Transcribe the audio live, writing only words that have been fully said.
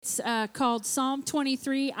It's called Psalm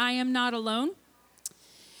 23, I Am Not Alone.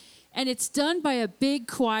 And it's done by a big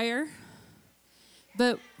choir.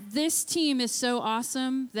 But this team is so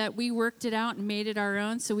awesome that we worked it out and made it our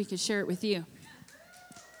own so we could share it with you.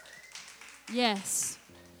 Yes.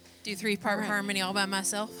 Do three-part harmony all by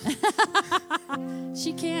myself?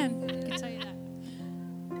 She can. I can tell you that.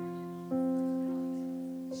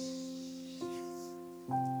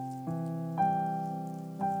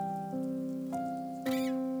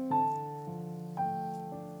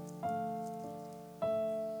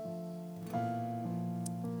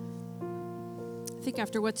 I think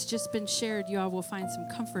after what's just been shared, you all will find some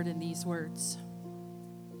comfort in these words.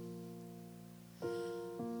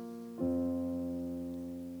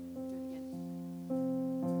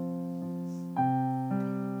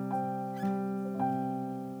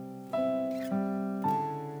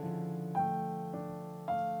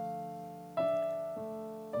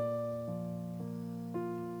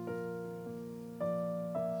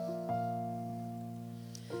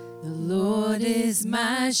 The Lord is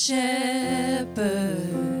my shepherd.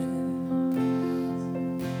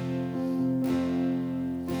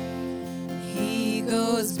 He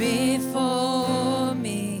goes before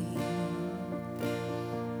me.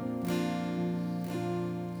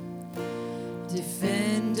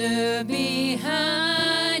 Defender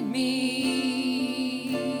behind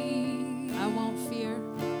me. I won't fear.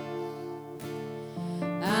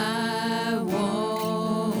 I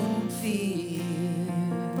won't fear.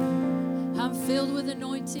 I'm filled with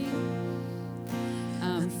anointing.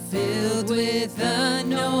 I'm filled with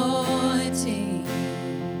anointing.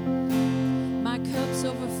 My cup's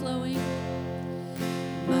overflowing.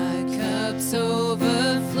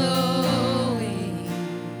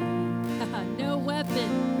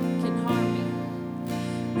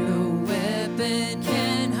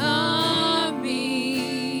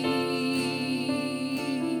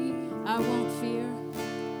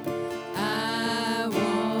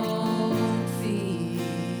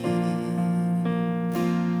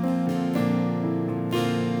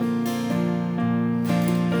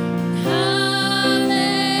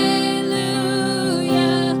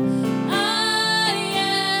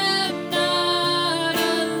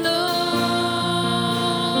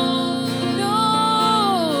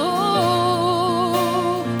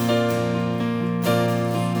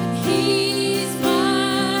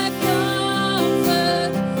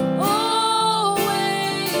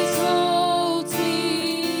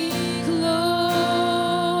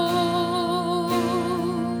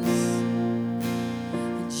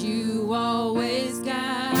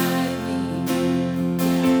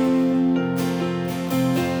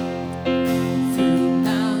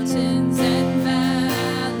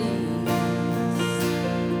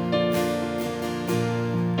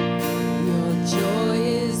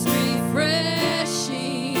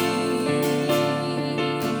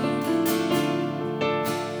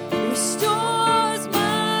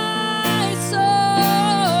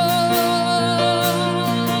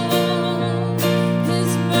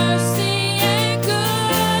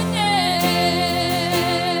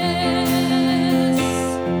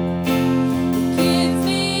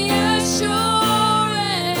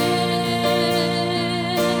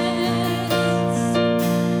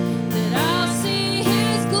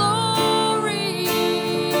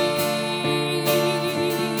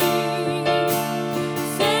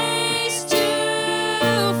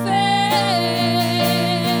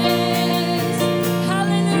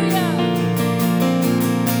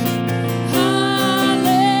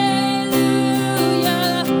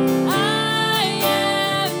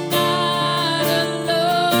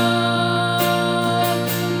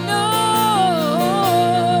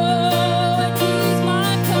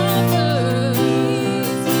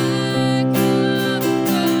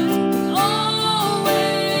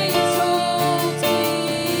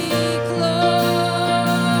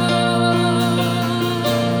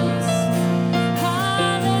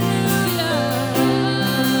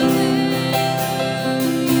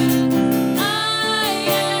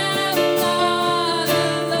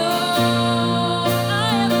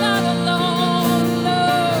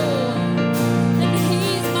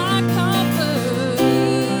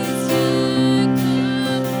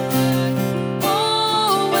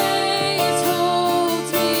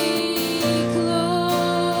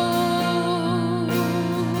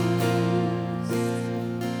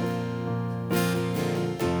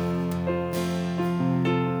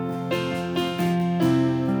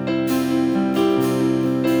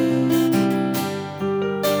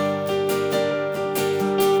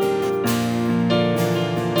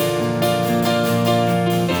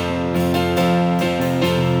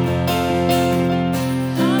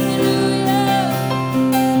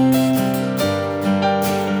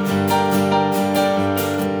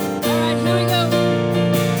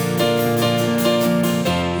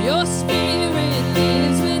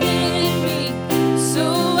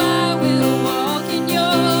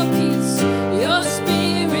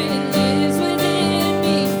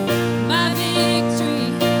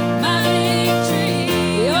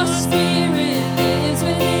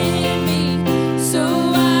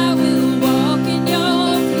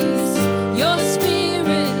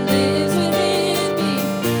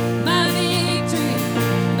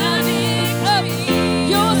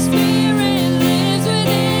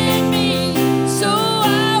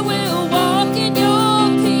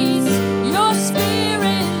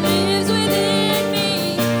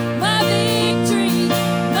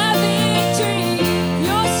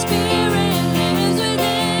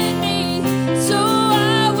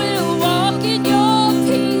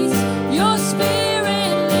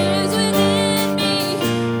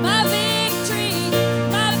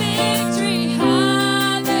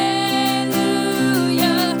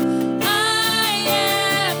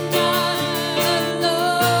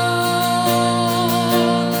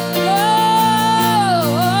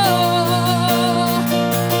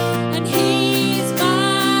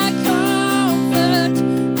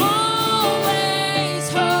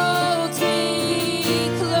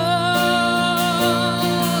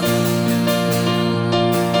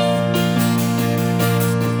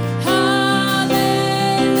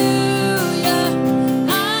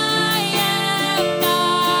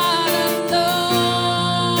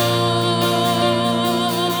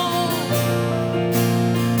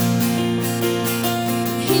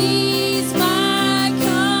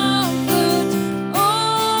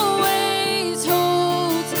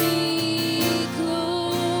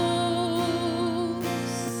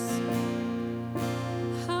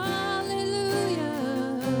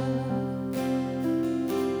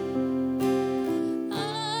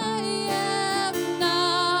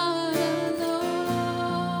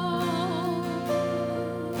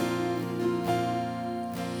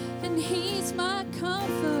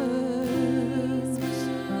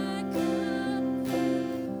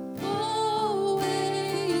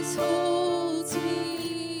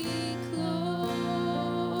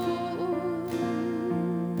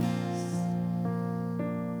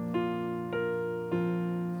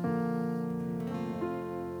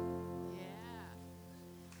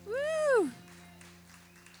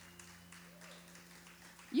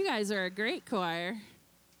 guys are a great choir.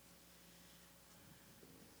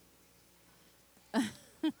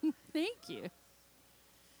 Thank you.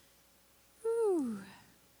 Whew.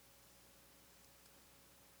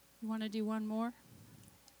 You want to do one more?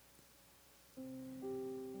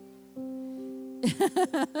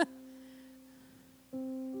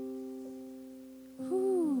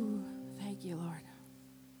 Whew. Thank you, Lord.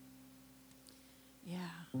 Yeah.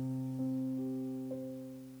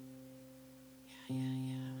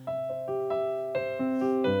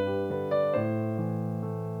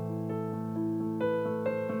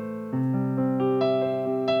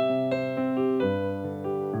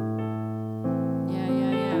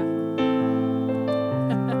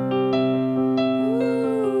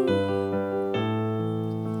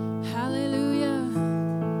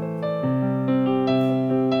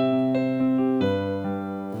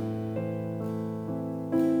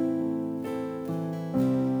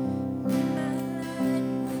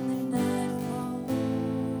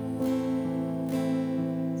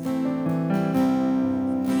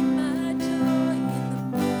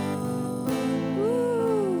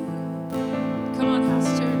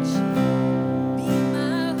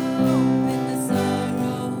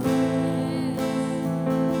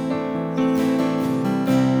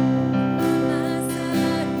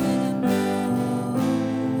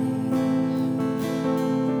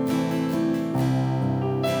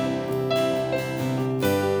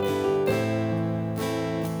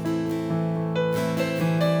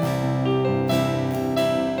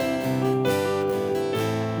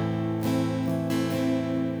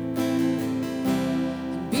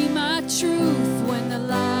 Truth when the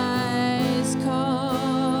lies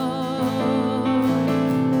call,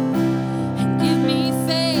 and give me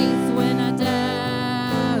faith when I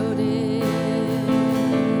doubt it.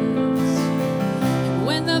 And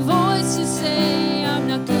when the voices say I'm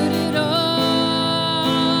not good at all,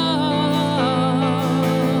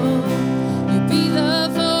 you be the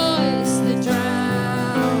voice that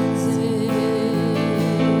drowns it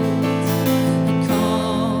and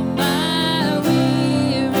calm my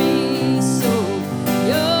weary soul.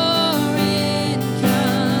 You're in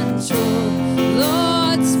control.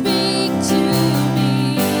 Lord, speak to me.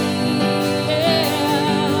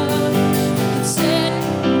 Yeah. Set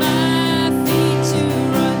my feet to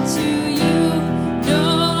run to you. No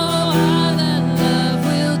other love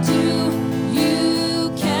will do. You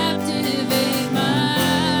captivate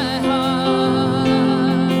my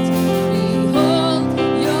heart. Behold,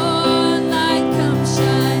 your light comes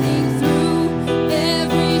shining through.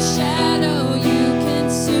 Every shadow you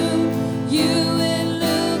consume. You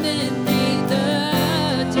illuminate the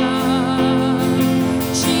dark.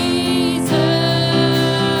 Jesus,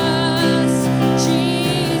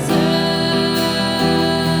 Jesus,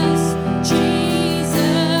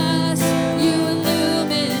 Jesus, you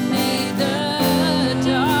illuminate the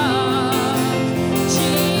dark.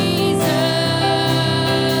 Jesus,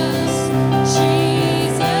 Jesus,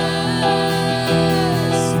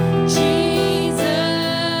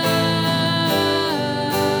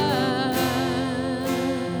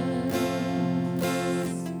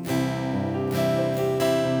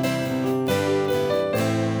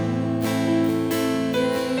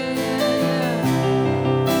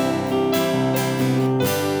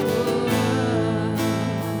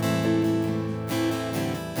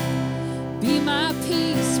 Be my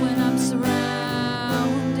peace when I'm surrounded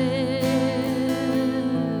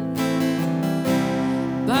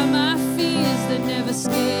by my fears that never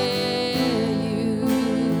scare you.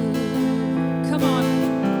 Come on.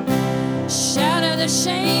 Shatter the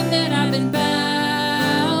shame that I've been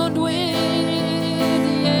bound with,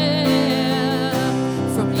 yeah.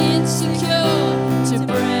 From insecure to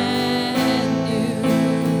brand new.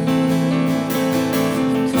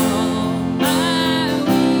 Calm my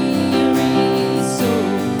weary soul.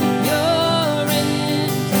 You're in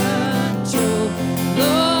control.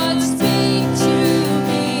 Lord, speak to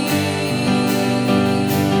me.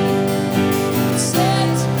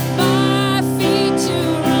 Set my feet to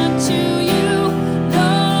run to you.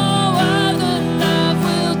 No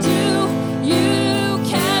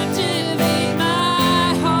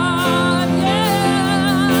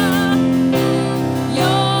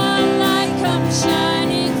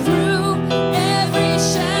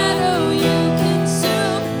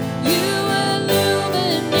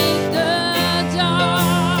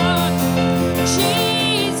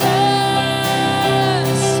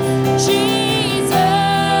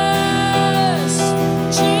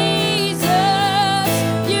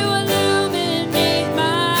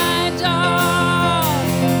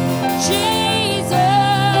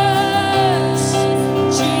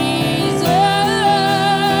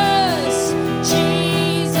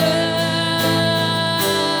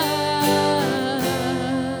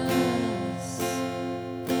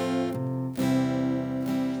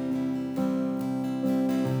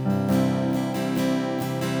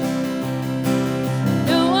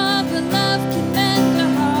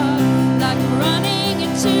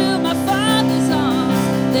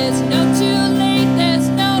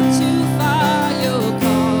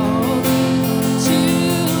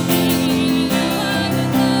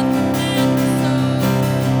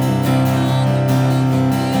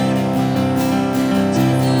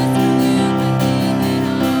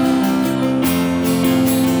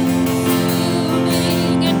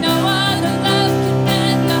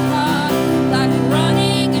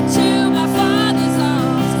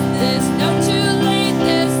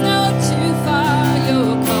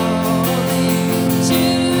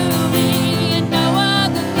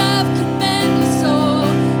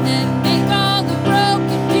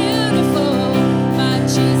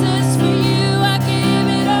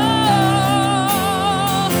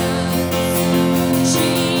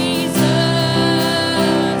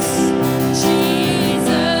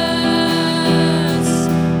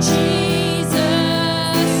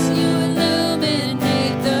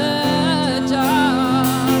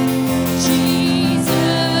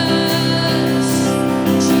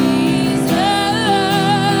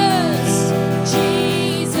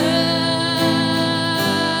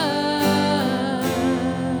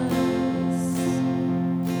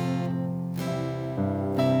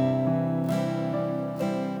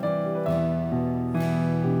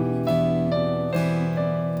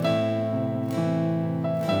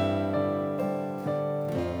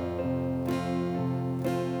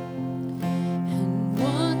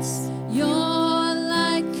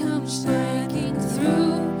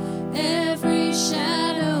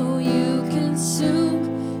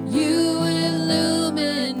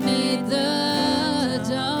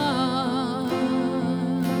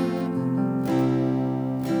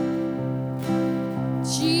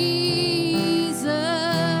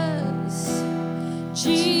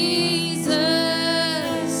Jesus,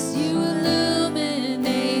 you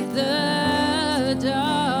illuminate the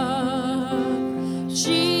dark.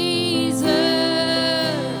 Jesus,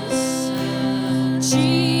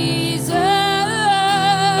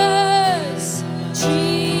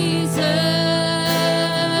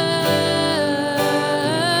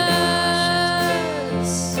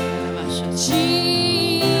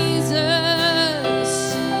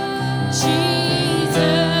 Jesus,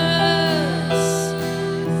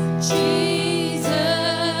 Jesus,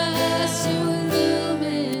 you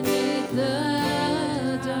illuminate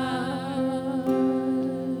the dark.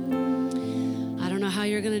 I don't know how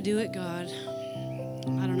you're going to do it, God.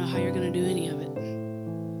 I don't know how you're going to do any of it.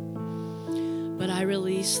 But I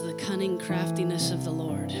release the cunning craftiness of the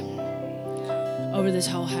Lord over this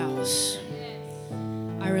whole house.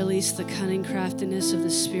 I release the cunning craftiness of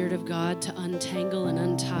the Spirit of God to untangle and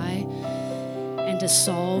untie and to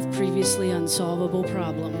solve previously unsolvable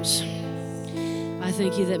problems. I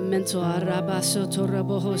thank you that mental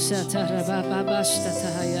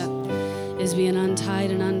is being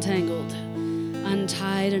untied and untangled.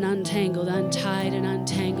 Untied and untangled, untied and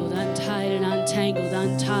untangled, untied and untangled,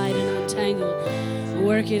 untied and untangled.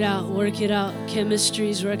 Work it out,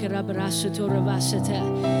 chemistries, work it up.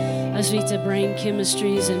 I speak to brain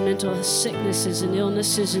chemistries and mental sicknesses and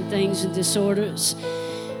illnesses and things and disorders.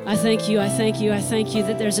 I thank you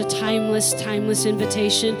that there's a timeless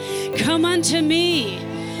invitation. Come unto me,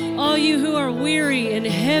 all you who are weary and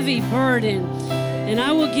heavy burdened, and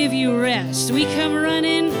I will give you rest. We come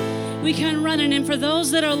running, and for those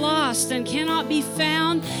that are lost and cannot be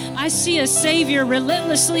found, I see a Savior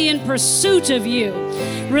relentlessly in pursuit of you.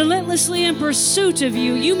 Relentlessly in pursuit of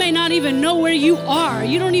you. You may not even know where you are.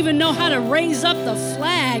 You don't even know how to raise up the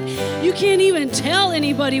flag. You can't even tell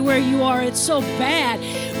anybody where you are. It's so bad.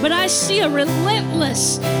 But I see a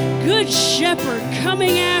relentless good shepherd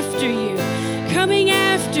coming after you,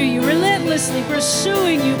 relentlessly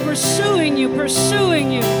pursuing you.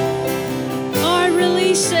 Oh, I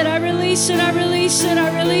release it. A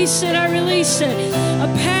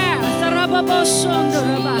path.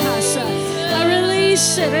 I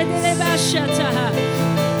release it.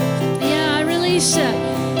 Yeah, I release it.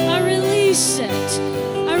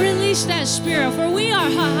 I release that spirit. For we are,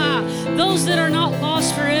 those that are not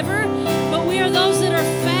lost forever, but we are those that are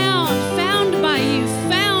found by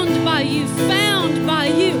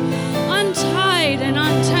you. Untied and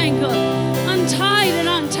untangled.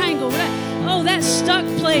 Oh, that stuck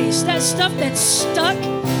place, that stuff that's stuck,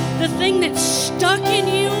 the thing that's stuck in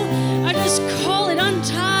you, I just call it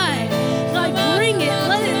untied. Like, bring it,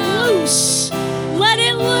 let it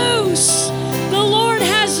loose. The Lord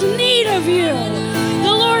has need of you.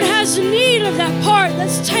 The Lord has need of that part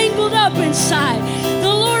that's tangled up inside. The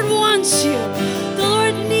Lord wants you. The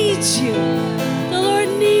Lord needs you. The Lord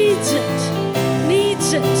needs it.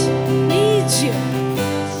 Needs you.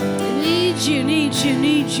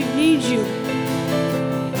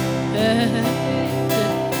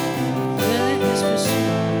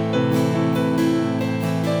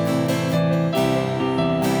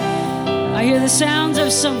 I hear the sounds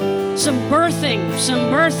of some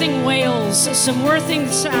birthing wails, some birthing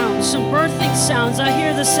sounds. I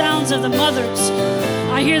hear the sounds of the mothers.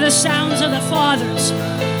 I hear the sounds of the fathers.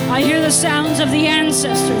 I hear the sounds of the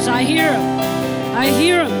ancestors. I hear them.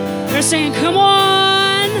 They're saying, come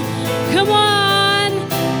on,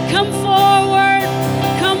 come forward,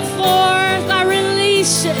 come forth. I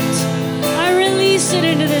release it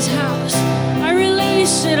into this house. I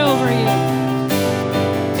release it over you.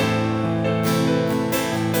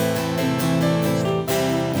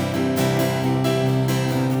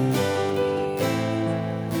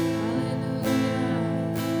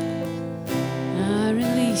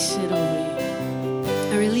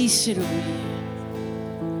 It over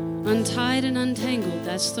you. Untied and untangled,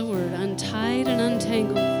 that's the word. Untied and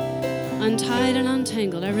untangled. Untied and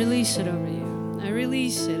untangled. I release it over you.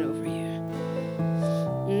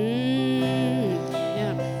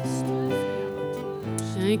 Yeah.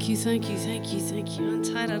 Thank you. Untied. I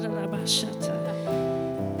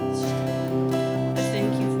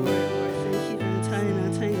thank you for it, Lord. Thank you. Untied and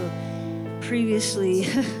untangled.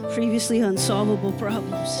 Previously unsolvable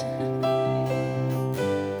problems.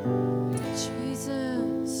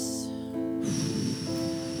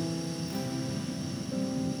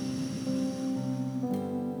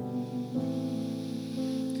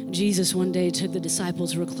 Jesus one day took the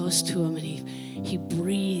disciples real close to him and he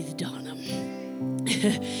breathed on them.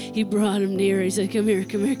 he brought him near. He said, come here,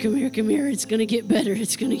 come here, come here, come here. It's going to get better.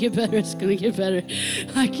 It's going to get better. It's going to get better.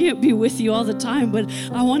 I can't be with you all the time, but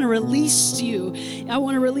I want to release you. I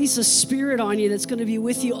want to release a spirit on you that's going to be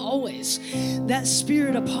with you always. That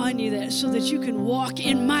spirit upon you that so that you can walk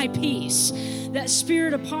in my peace. That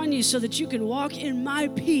spirit upon you so that you can walk in my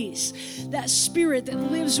peace. That spirit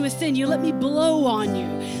that lives within you. Let me blow on you.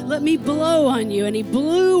 Let me blow on you. And he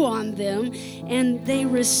blew on them, and they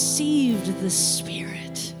received the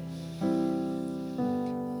Spirit.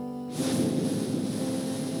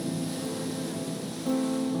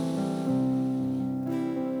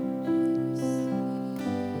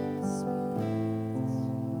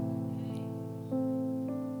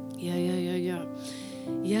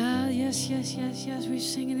 Yes, we're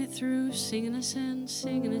singing it through, singing us in,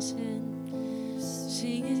 singing us in,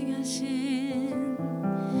 singing us in.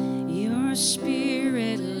 Your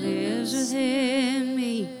Spirit lives within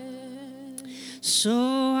me, so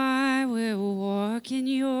I will walk in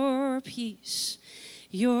your peace.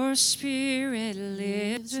 Your Spirit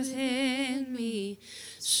lives within me,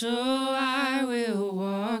 so I will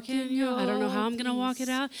walk in your peace. I don't know how I'm going to walk it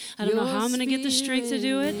out. I don't know how I'm going to get the strength to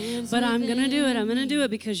do it, but I'm going to do it. I'm going to do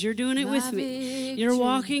it because you're doing it with me. You're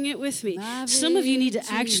walking it with me. Some of you need to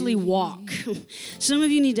actually walk. Some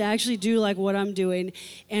of you need to actually do like what I'm doing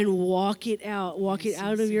and walk it out. Walk it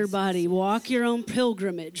out of your body. Walk your own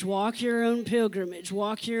pilgrimage. Walk your own pilgrimage.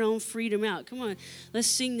 Walk your own freedom out. Come on, let's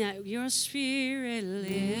sing that. Your Spirit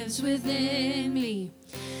lives within me,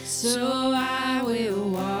 so I will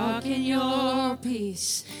walk in your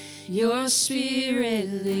peace. Your Spirit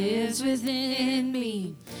lives within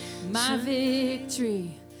me, my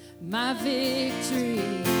victory, my victory.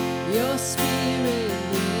 Your Spirit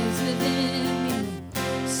lives within me,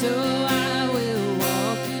 so I will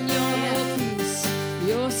walk in your peace.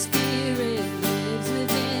 Your Spirit lives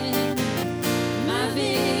within me, my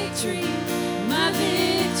victory, my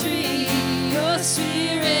victory. Your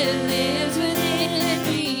Spirit lives within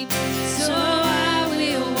me, so I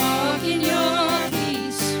will walk in your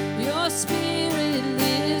peace. Your Spirit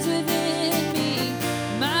lives within me,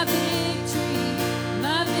 my victory,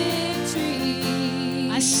 my victory.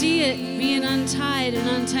 I see it being untied and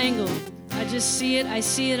untangled. I just see it, I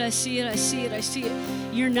see it, I see it, I see it, I see it.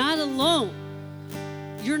 You're not alone.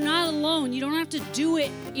 You're not alone. You don't have to do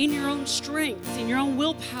it in your own strength, in your own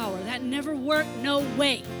willpower. That never worked, no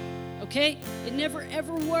way. Okay? It never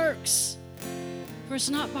ever works. For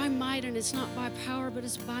it's not by might and it's not by power, but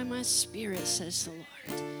it's by my Spirit, says the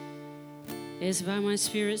Lord. It's by my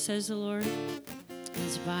Spirit, says the Lord.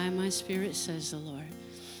 It's by my Spirit, says the Lord.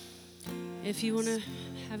 If you want to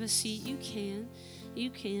have a seat, you can.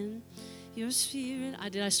 You can. Your Spirit.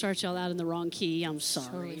 Did I start y'all out in the wrong key? I'm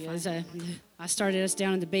sorry. I started us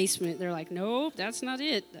down in the basement. They're like, nope, that's not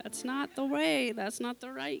it. That's not the way. That's not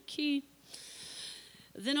the right key.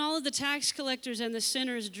 Then all of the tax collectors and the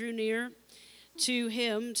sinners drew near to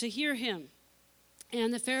him to hear him.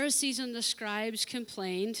 And the Pharisees and the scribes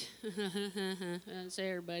complained. That's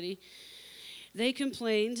everybody. They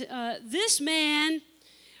complained, this man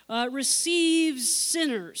receives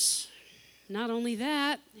sinners. Not only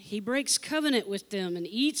that, he breaks covenant with them and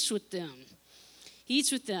eats with them. He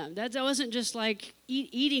eats with them. That wasn't just like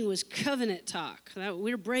eating was covenant talk.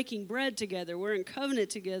 We're breaking bread together. We're in covenant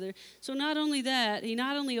together. So not only that, he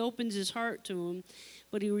not only opens his heart to them,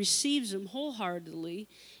 but he receives them wholeheartedly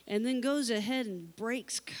and then goes ahead and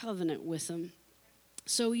breaks covenant with them.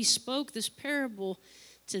 So he spoke this parable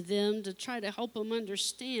to them to try to help them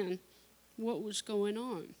understand what was going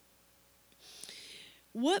on.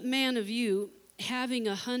 What man of you, having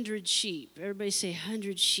 100 sheep, everybody say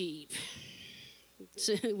 100 sheep.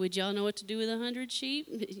 So would y'all know what to do with 100 sheep?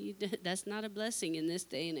 That's not a blessing in this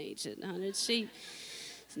day and age. 100 sheep,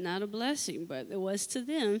 it's not a blessing, but it was to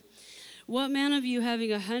them. What man of you,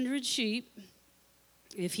 having 100 sheep,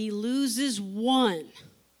 if he loses one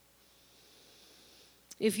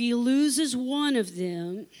of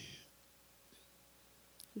them,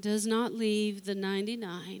 does not leave the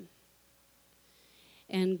 99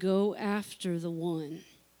 and go after the one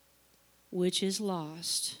which is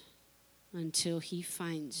lost until he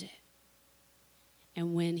finds it.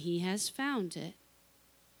 And when he has found it,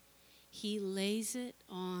 he lays it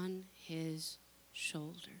on his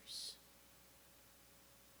shoulders.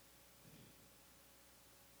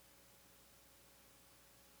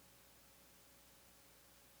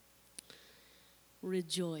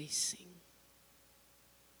 Rejoicing.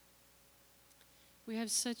 We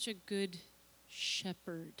have such a good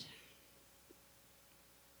shepherd.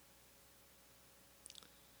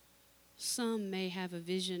 Some may have a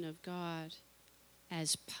vision of God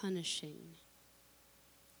as punishing,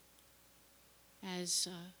 as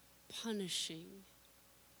punishing,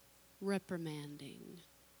 reprimanding,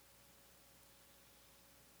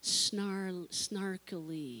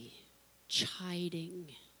 snarkily chiding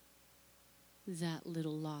that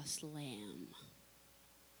little lost lamb.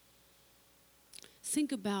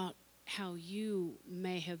 Think about how you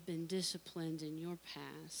may have been disciplined in your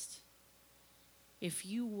past if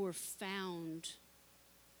you were found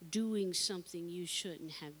doing something you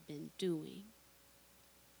shouldn't have been doing.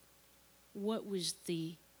 What was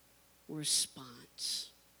the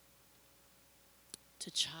response? To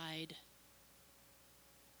chide,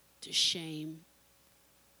 to shame,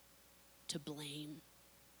 to blame.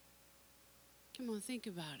 Come on, think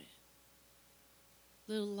about it.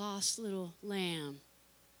 Little lost little lamb.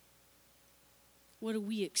 What do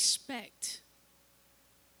we expect?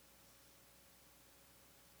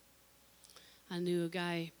 I knew a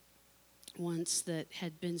guy once that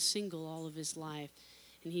had been single all of his life,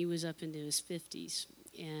 and he was up into his 50s,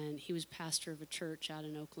 and he was pastor of a church out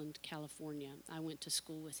in Oakland, California. I went to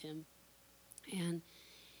school with him, and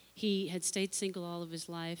he had stayed single all of his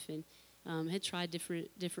life and had tried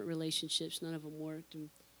different relationships. None of them worked,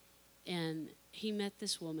 and he met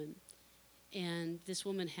this woman, and this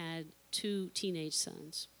woman had 2 teenage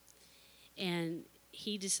sons, and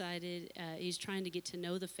he decided he's trying to get to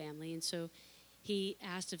know the family, and so he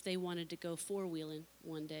asked if they wanted to go 4-wheeling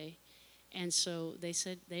one day. And so they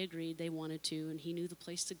said they agreed they wanted to, and he knew the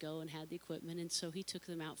place to go and had the equipment, and so he took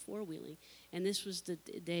them out 4-wheeling. And this was the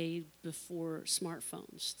day before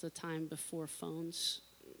smartphones, the time before phones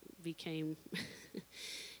became,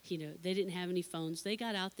 they didn't have any phones. They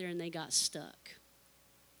got out there and they got stuck.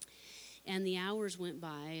 And the hours went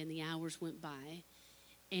by, and the hours went by,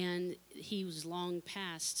 and he was long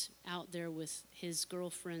past out there with his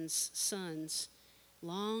girlfriend's sons,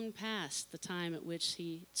 long past the time at which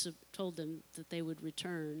he told them that they would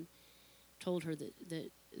return, told her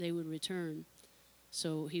that they would return.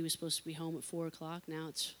 So he was supposed to be home at 4 o'clock. Now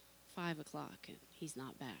it's 5 o'clock, and he's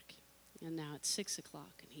not back. And now it's 6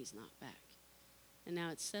 o'clock, and he's not back. And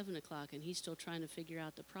now it's 7 o'clock, and he's still trying to figure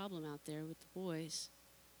out the problem out there with the boys,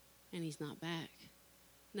 and he's not back.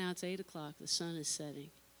 Now it's 8 o'clock, the sun is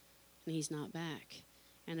setting, and he's not back.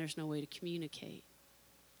 And there's no way to communicate.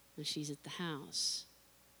 And she's at the house.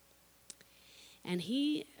 And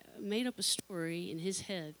he made up a story in his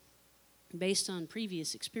head based on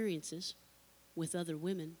previous experiences with other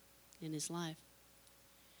women in his life.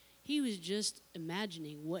 He was just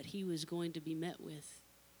imagining what he was going to be met with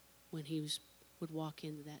when he would walk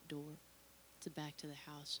into that door back to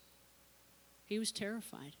the house. He was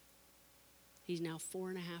terrified. He's now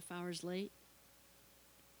 4.5 hours late.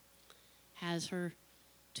 Has her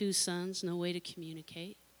 2 sons, no way to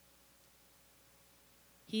communicate.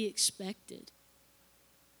 He expected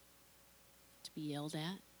to be yelled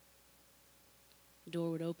at. The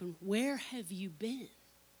door would open. Where have you been?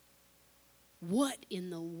 What in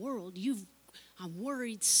the world? I'm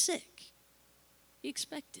worried sick. He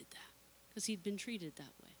expected that because he'd been treated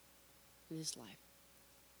that way in his life.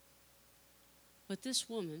 But this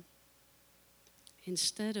woman,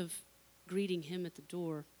 instead of greeting him at the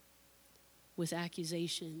door with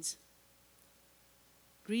accusations,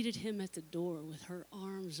 greeted him at the door with her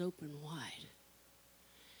arms open wide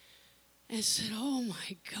and said, "Oh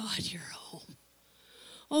my God, you're home.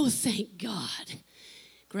 Oh, thank God."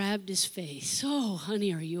 Grabbed his face. "Oh,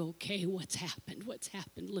 honey, are you okay? What's happened? What's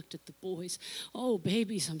happened?" Looked at the boys. "Oh,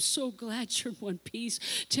 babies, I'm so glad you're in one piece.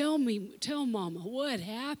 Tell Mama, what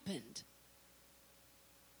happened?"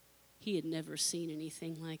 He had never seen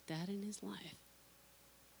anything like that in his life.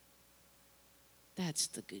 That's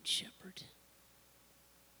the Good Shepherd.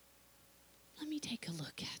 Let me take a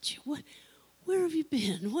look at you. Where have you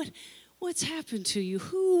been? What's happened to you?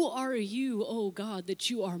 Who are you, oh God, that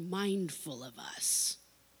you are mindful of us?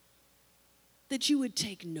 That you would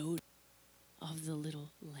take note of the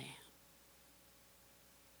little lamb.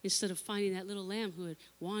 Instead of finding that little lamb who had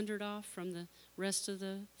wandered off from the rest of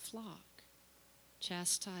the flock,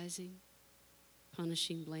 chastising,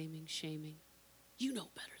 punishing, blaming, shaming. You know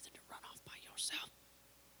better than to run off by yourself.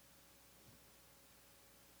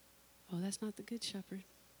 Oh, that's not the Good Shepherd.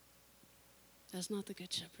 That's not the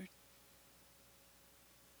Good Shepherd.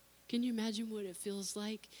 Can you imagine what it feels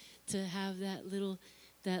like to have that little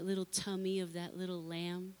tummy of that little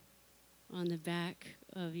lamb on the back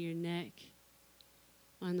of your neck,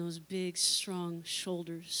 on those big, strong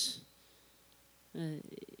shoulders?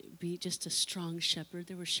 Be just a strong shepherd.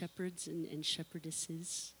 There were shepherds and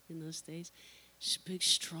shepherdesses in those days. Just big,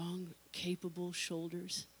 strong, capable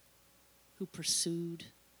shoulders who pursued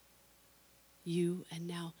you. And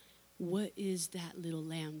now, what is that little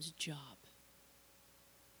lamb's job?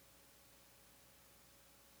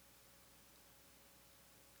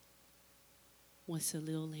 What's a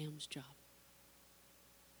little lamb's job?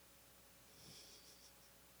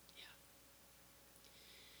 Yeah.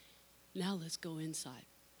 Now let's go inside.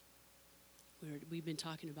 We've been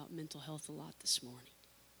talking about mental health a lot this morning.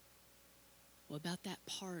 What about that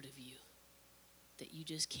part of you that you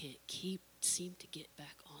just can't seem to get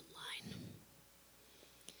back online?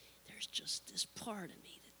 There's just this part of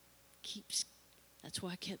me that keeps, that's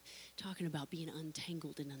why I kept talking about being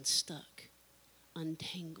untangled and unstuck.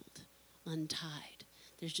 Untangled, untied.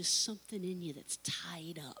 There's just something in you that's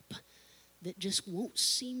tied up that just won't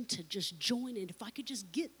seem to just join it. If I could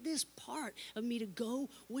just get this part of me to go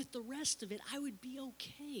with the rest of it, I would be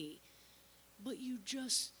okay. But you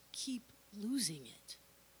just keep losing it.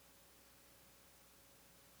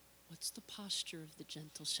 What's the posture of the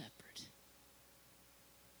gentle shepherd?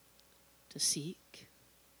 To seek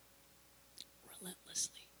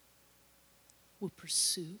relentlessly. Will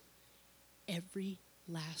pursue every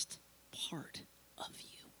last part of you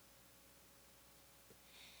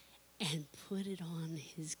and put it on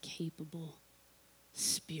his capable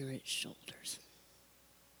spirit shoulders.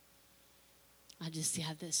 I just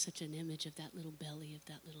have this such an image of that little belly of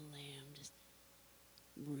that little lamb just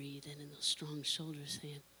breathing and those strong shoulders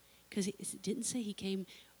saying, because it didn't say he came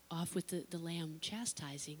off with the lamb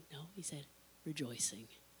chastising. No, he said rejoicing.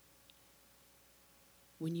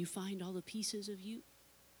 When you find all the pieces of you,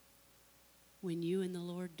 when you and the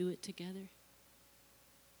Lord do it together,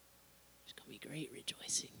 there's going to be great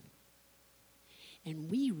rejoicing.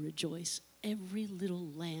 And we rejoice every little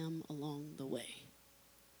lamb along the way.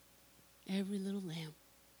 Every little lamb.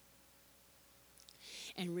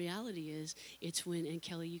 And reality is, it's when, and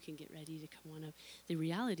Kelly, you can get ready to come on up. The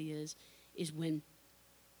reality is when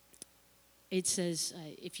it says,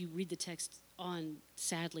 if you read the text on,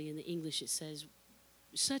 sadly in the English, it says,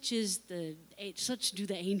 such do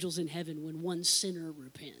the angels in heaven when one sinner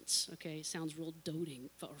repents. Okay, sounds real doting,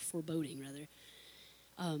 or foreboding rather.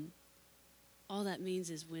 All that means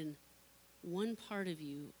is when one part of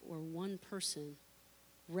you or one person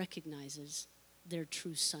recognizes their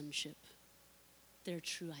true sonship, their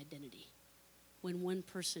true identity. When one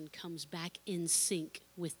person comes back in sync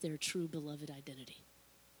with their true beloved identity.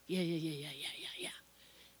 Yeah.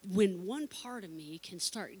 When one part of me can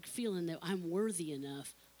start feeling that I'm worthy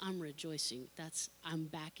enough, I'm rejoicing. I'm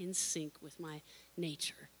back in sync with my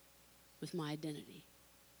nature, with my identity.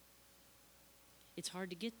 It's hard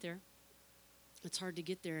to get there. It's hard to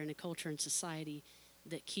get there in a culture and society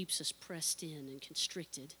that keeps us pressed in and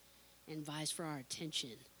constricted and vies for our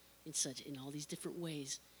attention in all these different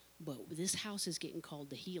ways. But this house is getting called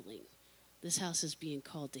to healing. This house is being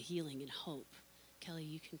called to healing and hope. Kelly,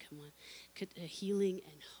 you can come on. Healing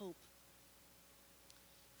and hope.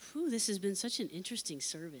 Whew, this has been such an interesting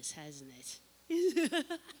service, hasn't it?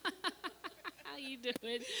 How you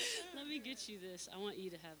doing? Let me get you this. I want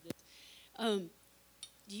you to have this.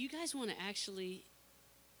 Do you guys want to actually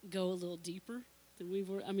go a little deeper than we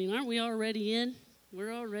were? I mean, aren't we already in?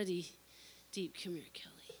 We're already deep. Come here,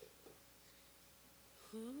 Kelly.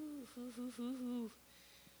 Ooh.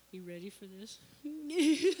 You ready for this?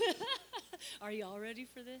 Are you all ready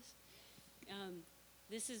for this?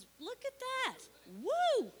 This is, look at that.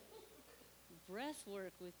 Woo! Breath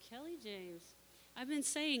work with Kelly James. I've been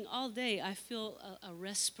saying all day, I feel a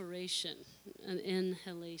respiration, an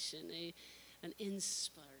inhalation, an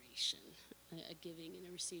inspiration, a giving and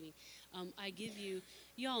a receiving. I give you,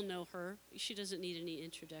 y'all know her. She doesn't need any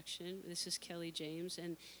introduction. This is Kelly James,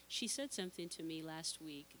 and she said something to me last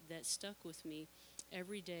week that stuck with me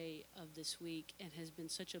every day of this week and has been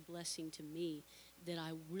such a blessing to me that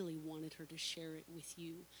I really wanted her to share it with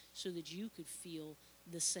you so that you could feel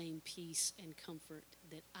the same peace and comfort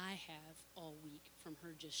that I have all week from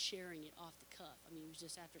her just sharing it off the cuff. I mean, it was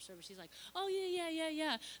just after service. She's like, oh,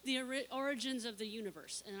 yeah. The origins of the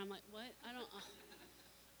universe. And I'm like, what? I don't,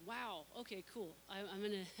 wow. Okay, cool. I'm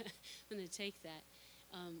going to I'm gonna take that.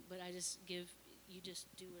 But I just you just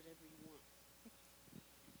do whatever you want.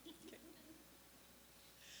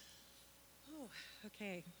 Oh,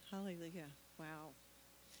 okay. Hallelujah. Wow.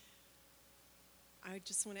 I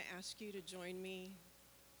just want to ask you to join me.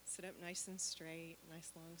 Sit up nice and straight,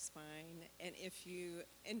 nice long spine. And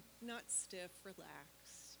not stiff,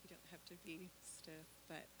 relaxed. You don't have to be stiff.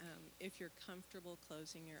 But if you're comfortable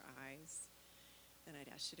closing your eyes, then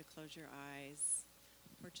I'd ask you to close your eyes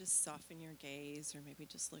or just soften your gaze or maybe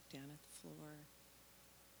just look down at the floor.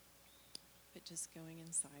 But just going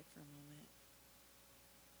inside for a moment.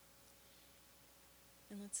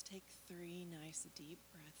 And let's take 3 nice deep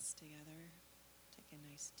breaths together. Take a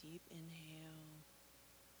nice deep inhale,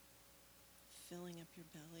 filling up your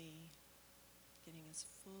belly, getting as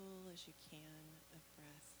full as you can of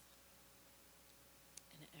breath.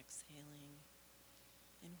 and exhaling.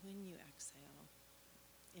 And when you exhale,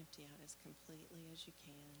 empty out as completely as you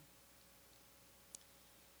can.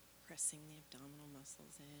 Pressing the abdominal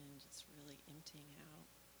muscles in, just really emptying out.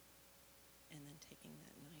 And then taking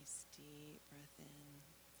that nice deep breath in,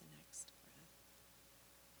 the next breath.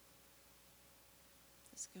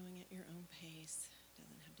 Just going at your own pace.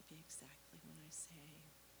 Doesn't have to be exactly when I say.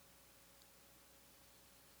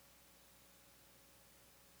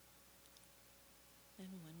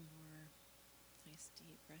 And one more nice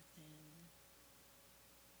deep breath in.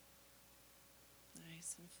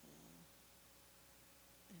 Nice and full.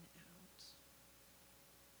 And out.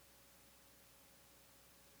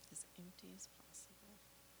 As empty as possible.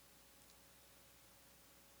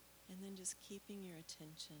 And then just keeping your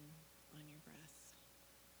attention on your breath.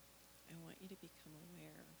 I want you to become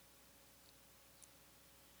aware.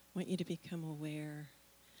 I want you to become aware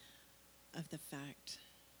of the fact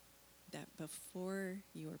that before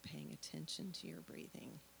you were paying attention to your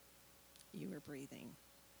breathing, you were breathing.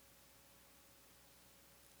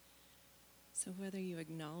 So whether you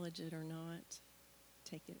acknowledge it or not,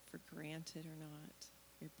 take it for granted or not,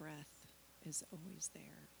 your breath is always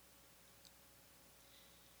there.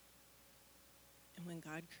 And when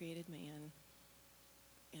God created man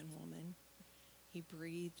and woman, he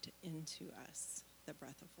breathed into us the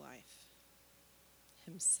breath of life.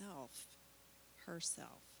 Himself,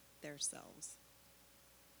 herself, their selves,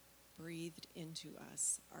 breathed into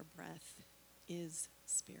us. Our breath is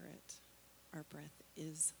spirit. Our breath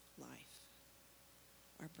is life.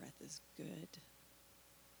 Our breath is good.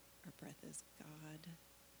 Our breath is God.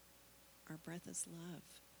 Our breath is love.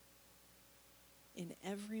 In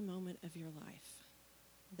every moment of your life,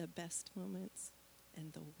 the best moments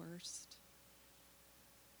and the worst,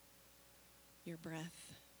 your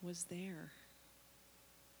breath was there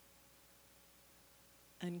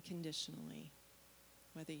unconditionally,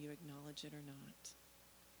 whether you acknowledge it or not.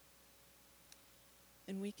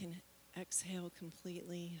 And we can exhale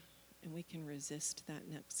completely, and we can resist that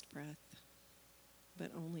next breath,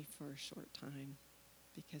 but only for a short time,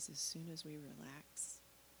 because as soon as we relax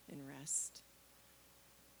and rest,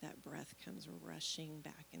 that breath comes rushing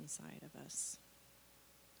back inside of us.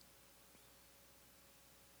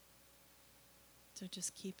 So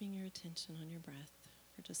just keeping your attention on your breath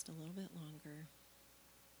for just a little bit longer.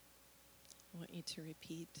 I want you to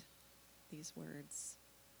repeat these words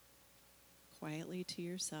quietly to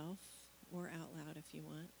yourself or out loud if you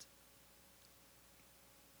want.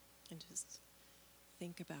 And just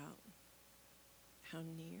think about how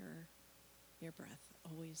near your breath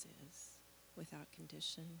always is, without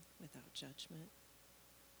condition, without judgment.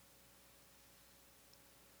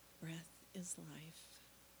 Breath is life.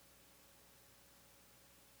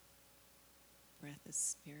 Breath is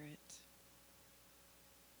spirit.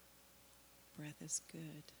 Breath is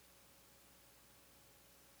good.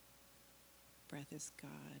 Breath is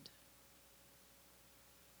God.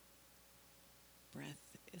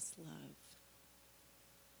 Breath is love.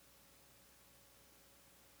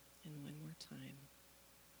 And one more time.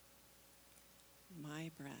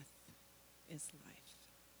 My breath is life.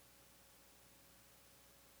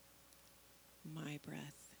 My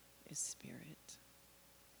breath is spirit.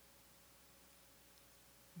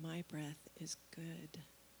 My breath is good.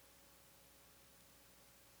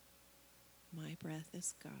 My breath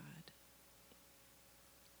is God.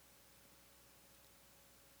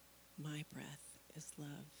 My breath is love.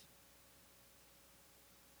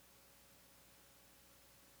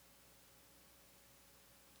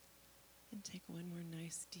 And take one more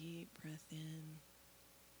nice deep breath in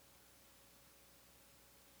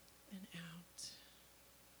and out.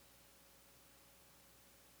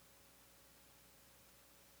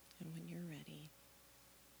 And when you're ready,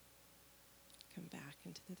 come back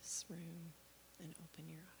into this room and open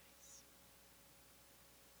your eyes.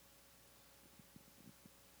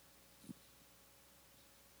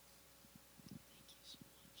 Thank you so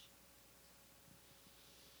much.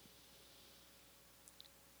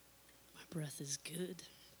 My breath is good.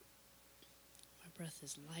 My breath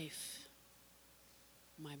is life.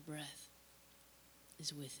 My breath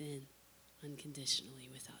is within, unconditionally,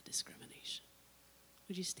 without discrimination.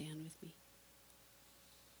 Would you stand with me?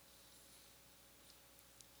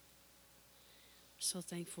 So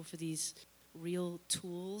thankful for these real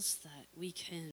tools that we can